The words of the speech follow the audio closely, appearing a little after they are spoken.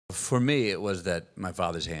For me, it was that my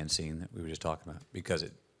father's hand scene that we were just talking about, because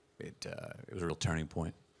it was a real turning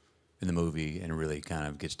point in the movie, and it really kind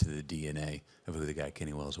of gets to the DNA of who the guy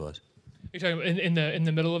Kenny Wells was. You're talking about in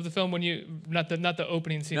the middle of the film when you not the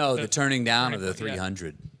opening scene. No, the turning down of the point,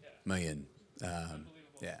 300 million.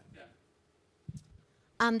 Yeah.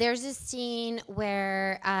 There's a scene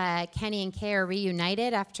where Kenny and Kay are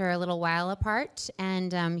reunited after a little while apart,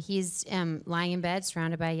 and he's lying in bed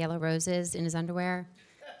surrounded by yellow roses in his underwear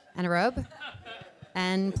and a robe,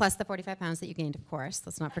 and plus the 45 pounds that you gained, of course.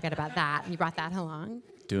 Let's not forget about that. You brought that along.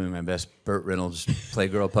 Doing my best Burt Reynolds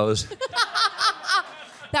playgirl pose.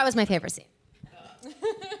 That was my favorite scene.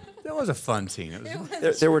 That was a fun scene.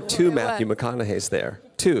 There were two Matthew McConaughey's there.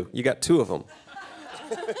 Two. You got two of them.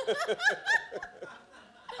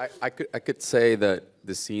 I could say that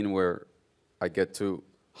the scene where I get to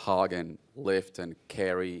hug and lift and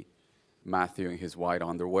carry Matthew in his white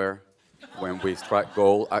underwear when we strike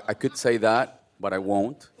gold, I could say that, but I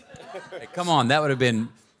won't. Hey, come on, that would have been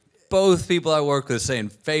both people I worked with saying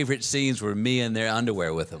favorite scenes were me in their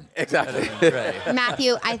underwear with them. Exactly.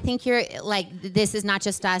 Matthew, I think you're like, this is not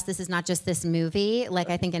just us, this is not just this movie. Like,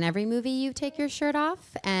 I think in every movie you take your shirt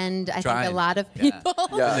off, and I think a lot of people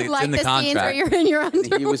like the scenes where you're in your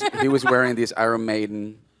underwear. He was wearing this Iron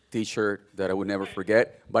Maiden t-shirt that I would never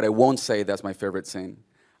forget, but I won't say that's my favorite scene.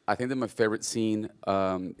 I think that my favorite scene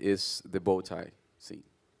is the bow tie scene.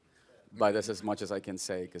 But that's as much as I can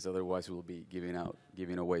say, because otherwise we'll be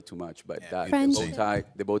giving away too much. But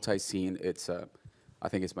the bow tie scene, I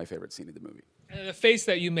think it's my favorite scene in the movie. And the face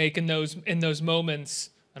that you make in those moments,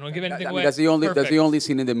 I don't give anything away. That's the only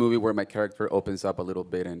scene in the movie where my character opens up a little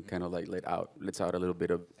bit and kind of like lets out a little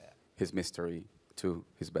bit of his mystery to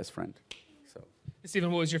his best friend. So,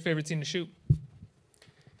 Stephen, what was your favorite scene to shoot?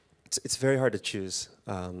 It's very hard to choose.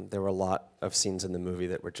 There were a lot of scenes in the movie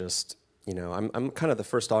that were just, you know, I'm kind of the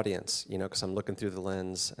first audience, you know, because I'm looking through the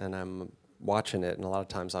lens and I'm watching it, and a lot of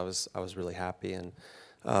times I was really happy. And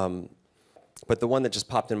but the one that just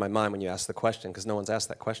popped in my mind when you asked the question, because no one's asked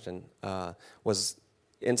that question, is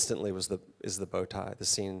the bow tie, the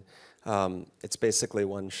scene. It's basically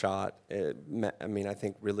one shot. I mean, I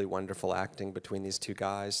think really wonderful acting between these two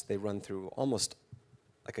guys. They run through almost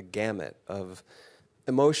like a gamut of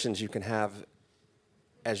emotions you can have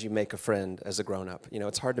as you make a friend as a grown-up. You know,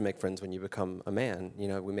 it's hard to make friends when you become a man. You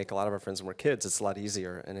know, we make a lot of our friends when we're kids. It's a lot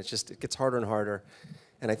easier, and it gets harder and harder.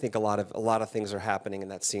 And I think a lot of things are happening in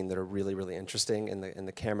that scene that are really, really interesting. In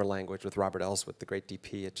the camera language with Robert Elswit, the great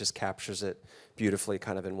DP, it just captures it beautifully,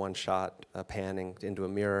 kind of in one shot, panning into a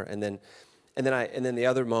mirror. And then the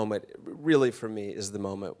other moment, really for me, is the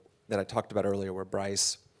moment that I talked about earlier, where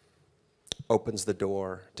Bryce opens the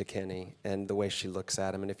door to Kenny and the way she looks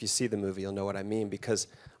at him. And if you see the movie, you'll know what I mean, because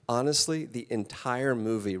honestly, the entire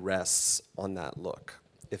movie rests on that look.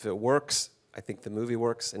 If it works, I think the movie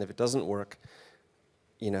works, and if it doesn't work,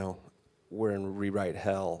 you know, we're in rewrite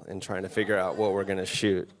hell and trying to figure out what we're gonna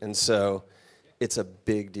shoot. And so it's a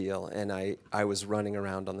big deal. And I was running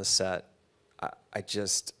around on the set. I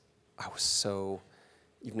was so,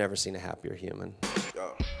 you've never seen a happier human.